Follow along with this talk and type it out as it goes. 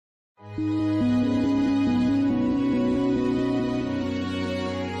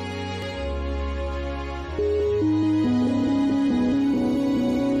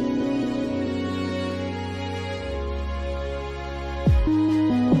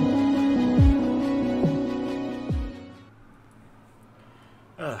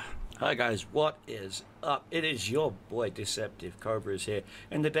Hi guys, what is up? It is your boy Deceptive Cobras here,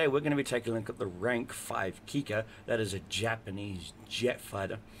 and today we're going to be taking a look at the Rank 5 Kikka. That is a Japanese jet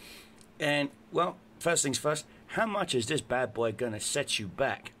fighter. And well, first things first, how much is this bad boy going to set you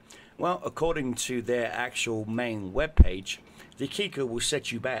back? Well, according to their actual main webpage, the Kikka will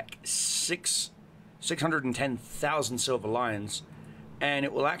set you back 610,000 silver lions, and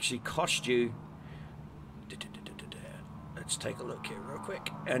it will actually cost you, let's take a look here real quick,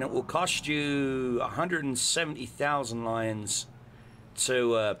 and it will cost you 170,000 lions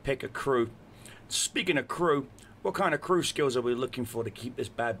to pick a crew. Speaking of crew, what kind of crew skills are we looking for to keep this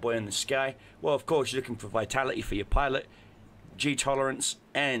bad boy in the sky? Well, of course, you're looking for vitality for your pilot, G tolerance,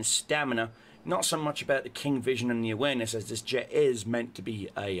 and stamina. Not so much about the king vision and the awareness, as this jet is meant to be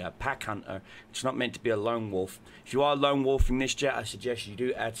a pack hunter. It's not meant to be a lone wolf. If you are lone wolfing this jet, I suggest you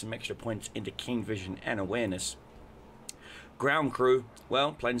do add some extra points into king vision and awareness. Ground crew,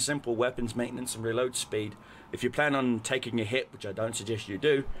 well, plain and simple, weapons maintenance and reload speed. If you plan on taking a hit, which I don't suggest you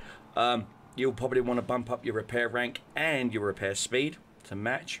do, you'll probably want to bump up your repair rank and your repair speed to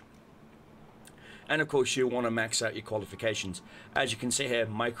match. And of course, you'll want to max out your qualifications. As you can see here,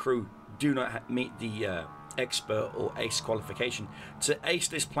 my crew do not meet the expert or ace qualification. To ace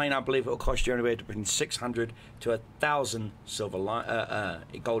this plane, I believe it will cost you anywhere between 600 to 1,000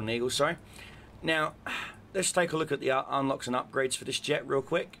 golden eagles. Sorry. Now, let's take a look at the unlocks and upgrades for this jet real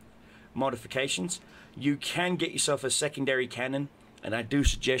quick. Modifications. You can get yourself a secondary cannon, and I do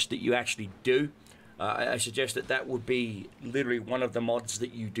suggest that you actually do. I suggest that that would be literally one of the mods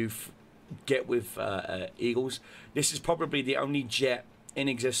that you do get with Eagles. This is probably the only jet in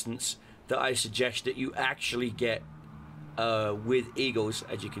existence that I suggest that you actually get with Eagles.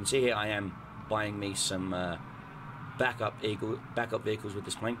 As you can see here, I am buying me some backup vehicles with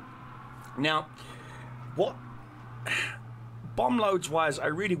this plane. Now, what bomb loads wise, I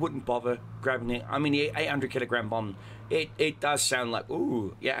really wouldn't bother grabbing it. I mean, the 800 kilogram bomb, it does sound like,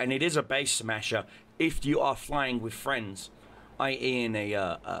 ooh, yeah, and it is a base smasher if you are flying with friends, i.e. in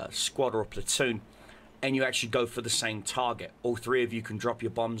a squad or a platoon, and you actually go for the same target. All three of you can drop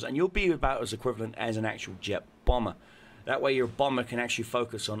your bombs, and you'll be about as equivalent as an actual jet bomber. That way your bomber can actually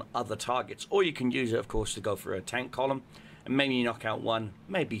focus on other targets, or you can use it, of course, to go for a tank column, and maybe you knock out one,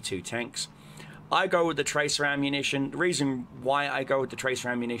 maybe two tanks. I go with the tracer ammunition. The reason why I go with the tracer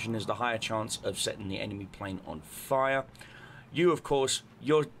ammunition is the higher chance of setting the enemy plane on fire. You, of course,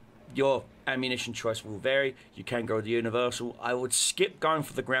 your ammunition choice will vary. You can go with the universal. I would skip going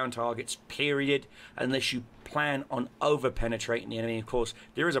for the ground targets, period, unless you plan on over-penetrating the enemy. Of course,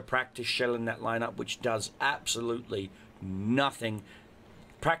 there is a practice shell in that lineup, which does absolutely nothing.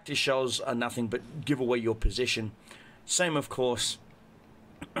 Practice shells are nothing but give away your position. Same, of course,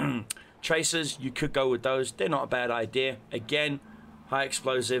 tracers, you could go with those. They're not a bad idea. Again, high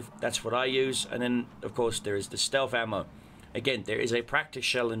explosive, that's what I use. And then, of course, there is the stealth ammo. Again, there is a practice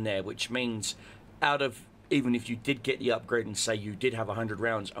shell in there, which means out of, even if you did get the upgrade and say you did have 100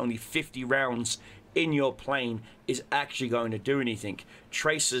 rounds, only 50 rounds in your plane is actually going to do anything.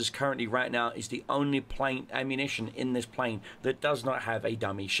 Tracers currently right now is the only plane ammunition in this plane that does not have a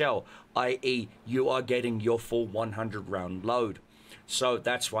dummy shell, i.e. you are getting your full 100 round load. So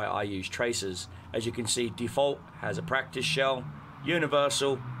that's why I use tracers. As you can see, default has a practice shell,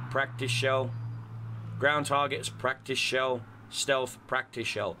 universal, practice shell, ground targets, practice shell, stealth, practice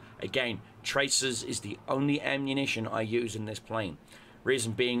shell. Again, tracers is the only ammunition I use in this plane.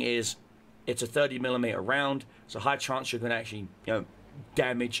 Reason being is it's a 30mm round, so high chance you're going to actually,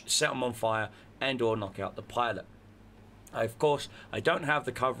 damage, set them on fire, and or knock out the pilot. Of course, I don't have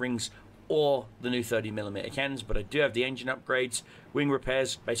the coverings or the new 30mm cannons, but I do have the engine upgrades, wing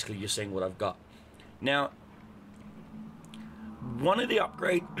repairs. Basically, you're seeing what I've got. Now, one of the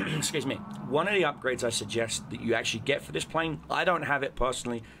upgrades I suggest that you actually get for this plane, I don't have it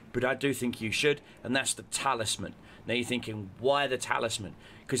personally, but I do think you should, and that's the talisman. Now you're thinking, why the talisman?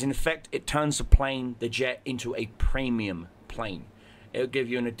 Because in effect, it turns the jet into a premium plane. It'll give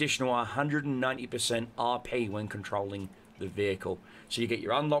you an additional 190% RP when controlling the vehicle. So you get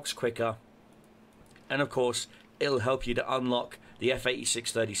your unlocks quicker, and of course, it'll help you to unlock the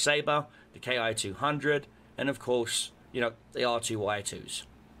F8630 Sabre, the KI200, and of course, the R2Y2s.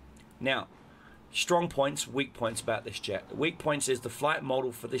 Now, strong points, weak points about this jet. The weak points is the flight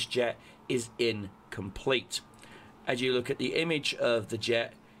model for this jet is incomplete. As you look at the image of the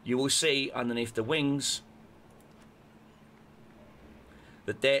jet, you will see underneath the wings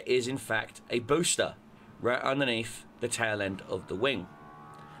that there is in fact a booster right underneath the tail end of the wing.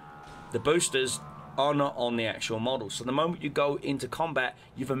 The boosters are not on the actual model, so the moment you go into combat,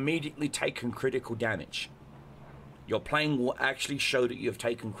 you've immediately taken critical damage. Your plane will actually show that you've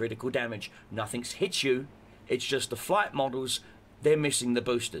taken critical damage. Nothing's hit you. It's just the flight models, they're missing the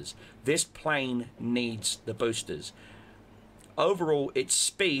boosters. This plane needs the boosters. Overall, its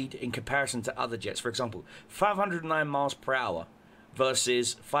speed in comparison to other jets, for example, 509 miles per hour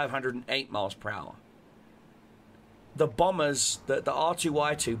versus 508 miles per hour. The bombers, the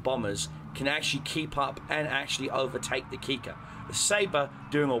R2Y2 bombers, can actually keep up and actually overtake the Kikka. The Sabre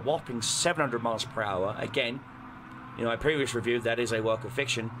doing a whopping 700 miles per hour. Again, in my previous review, that is a work of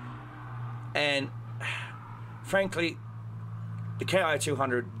fiction. And frankly, the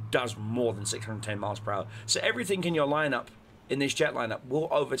KI-200 does more than 610 miles per hour. So everything in your lineup, in this jet lineup, will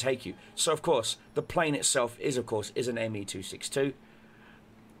overtake you. So of course, the plane itself is an ME-262.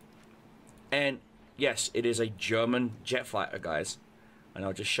 And yes, it is a German jet fighter, guys. And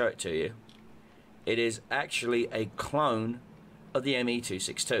I'll just show it to you. It is actually a clone of the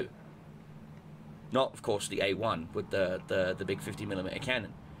ME-262. Not, of course, the A1 with the big 50mm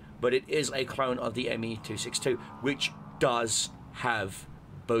cannon. But it is a clone of the ME-262, which does have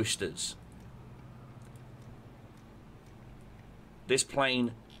boosters. This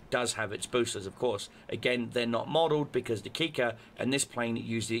plane does have its boosters, of course. Again, they're not modeled because the Kikka and this plane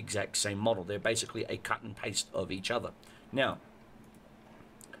use the exact same model. They're basically a cut and paste of each other. Now,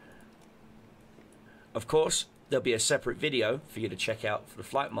 of course, there'll be a separate video for you to check out for the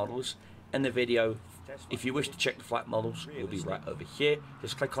flight models, and the video, if you wish to check the flight models, will be right over here.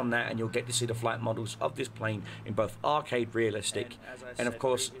 Just click on that and you'll get to see the flight models of this plane in both arcade, realistic, and of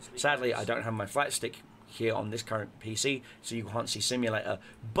course, sadly, I don't have my flight stick here on this current PC, so you can't see simulator.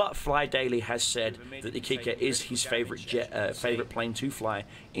 But Fly Daily has said that the Kikka is his favorite plane to fly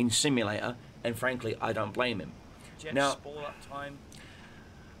in simulator, and frankly, I don't blame him. Now,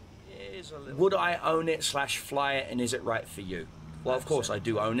 would I own it / fly it, and is it right for you? Well, of course I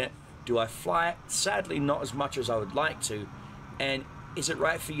do own it. Do I fly it? Sadly, not as much as I would like to. And is it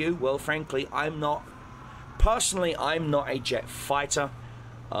right for you? Well, frankly, personally, I'm not a jet fighter.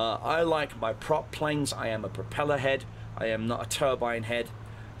 I like my prop planes. I am a propeller head. I am not a turbine head.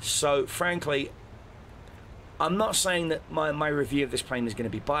 So, frankly, I'm not saying that my review of this plane is going to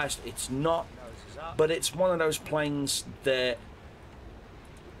be biased. It's not. But it's one of those planes that,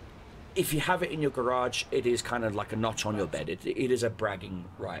 if you have it in your garage, it is kind of like a notch on your bed. It is a bragging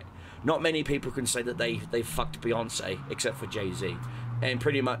right. Not many people can say that they fucked Beyonce, except for Jay-Z. And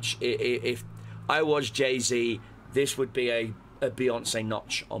pretty much, if I was Jay-Z, this would be a Beyonce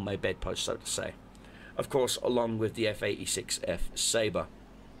notch on my bedpost, so to say. Of course, along with the F-86F Sabre.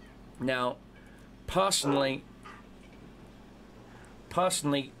 Now, personally,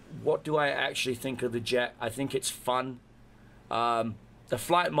 what do I actually think of the jet? I think it's fun. The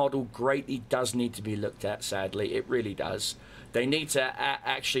flight model greatly does need to be looked at, sadly. It really does. They need to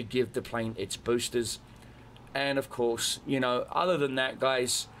actually give the plane its boosters. And of course, you know, other than that,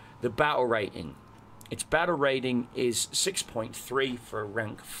 guys, the battle rating. Its battle rating is 6.3 for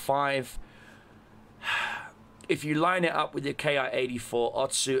rank 5. If you line it up with your Ki-84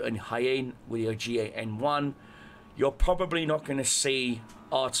 Otsu and Hyen with your GA-N1, you're probably not going to see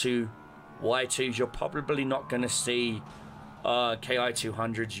R2Y2s. You're probably not going to see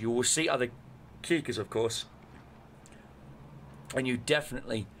Ki-200s. You will see other Kikkas, of course, and you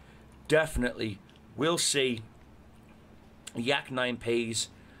definitely will see Yak 9Ps.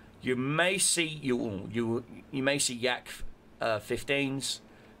 You may see you may see Yak 15s,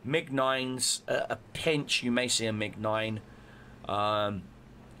 MiG 9s, a pinch. You may see a MiG 9, LA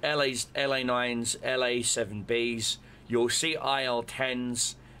 9s, LA 7Bs. You'll see IL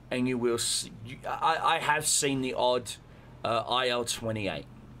 10s, and you will see. I have seen the odd IL-28.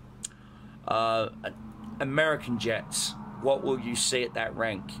 American jets, what will you see at that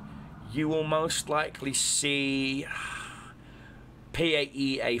rank? You will most likely see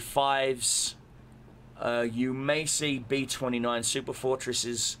P-8E A5s. You may see B-29 Super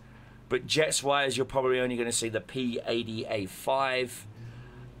Fortresses, but jets-wise, you're probably only going to see the P-80 A5.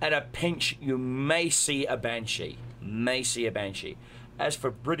 At a pinch, you may see a Banshee. As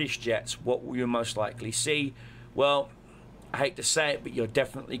for British jets, what will you most likely see? Well, I hate to say it, but you're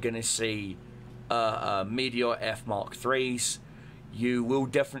definitely going to see Meteor F Mark IIIs. You will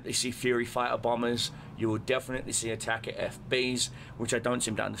definitely see Fury fighter bombers. You will definitely see Attacker FBs, which I don't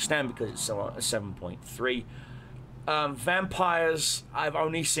seem to understand because it's a 7.3. Vampires, I've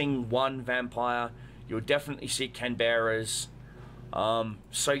only seen one Vampire. You'll definitely see Canberras.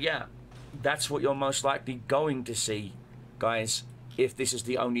 So yeah, that's what you're most likely going to see, guys, if this is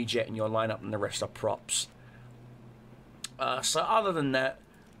the only jet in your lineup and the rest are props. So other than that,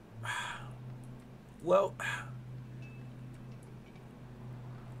 well,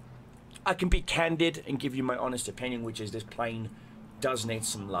 I can be candid and give you my honest opinion, which is this plane does need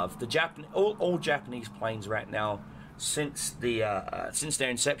some love. The all Japanese planes right now, since their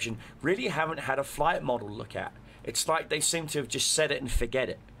inception, really haven't had a flight model to look at. It's like they seem to have just said it and forget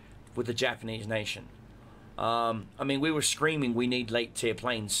it with the Japanese nation. I mean, we were screaming we need late tier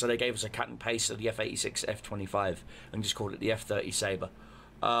planes, so they gave us a cut and paste of the F-86 F-25 and just called it the F-30 Sabre.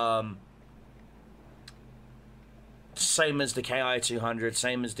 Same as the KI-200,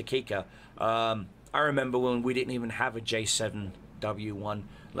 same as the Kikka. I remember when we didn't even have a J7W1,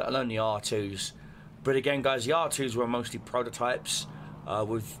 let alone the R2s. But again, guys, the R2s were mostly prototypes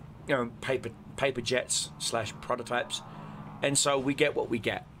with, you know, paper jets / prototypes, and so we get what we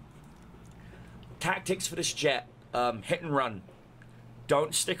get. Tactics for this jet: hit and run.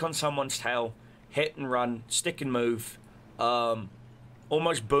 Don't stick on someone's tail. Hit and run. Stick and move.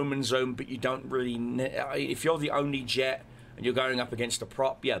 Almost boom and zoom, but you don't really. If you're the only jet and you're going up against a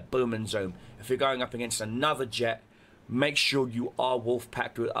prop, yeah, boom and zoom. If you're going up against another jet, make sure you are wolf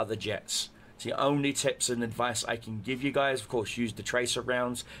packed with other jets. It's the only tips and advice I can give you guys. Of course, use the tracer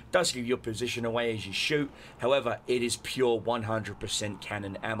rounds. It does give your position away as you shoot. However, it is pure 100%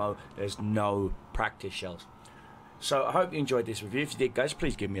 cannon ammo. There's no practice shells. So I hope you enjoyed this review. If you did, guys,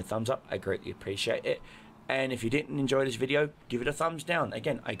 please give me a thumbs up. I greatly appreciate it. And if you didn't enjoy this video, give it a thumbs down.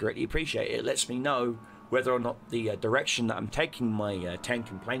 Again, I greatly appreciate it. It lets me know whether or not the direction that I'm taking my tank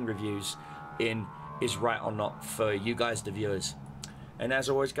and plane reviews in is right or not for you guys, the viewers. And as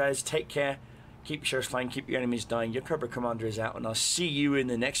always, guys, take care. Keep your shows flying, keep your enemies dying. Your Cobra Commander is out, and I'll see you in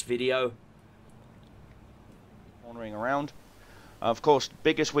the next video. Wandering around. Of course,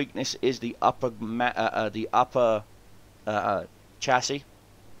 biggest weakness is the upper chassis,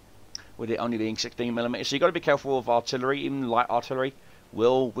 with it only being 16mm. So you got to be careful of artillery. Even light artillery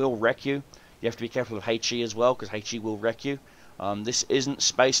will wreck you. You have to be careful of HE as well, because HE will wreck you. This isn't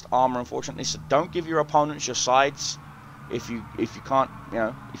spaced armor, unfortunately. So don't give your opponents your sides if you can't, you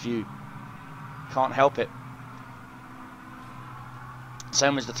know, if you can't help it.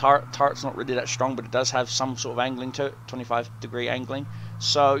 Same as the turret. Turret's not really that strong, but it does have some sort of angling to it, 25-degree angling.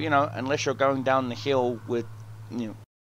 So, you know, unless you're going down the hill with, you know,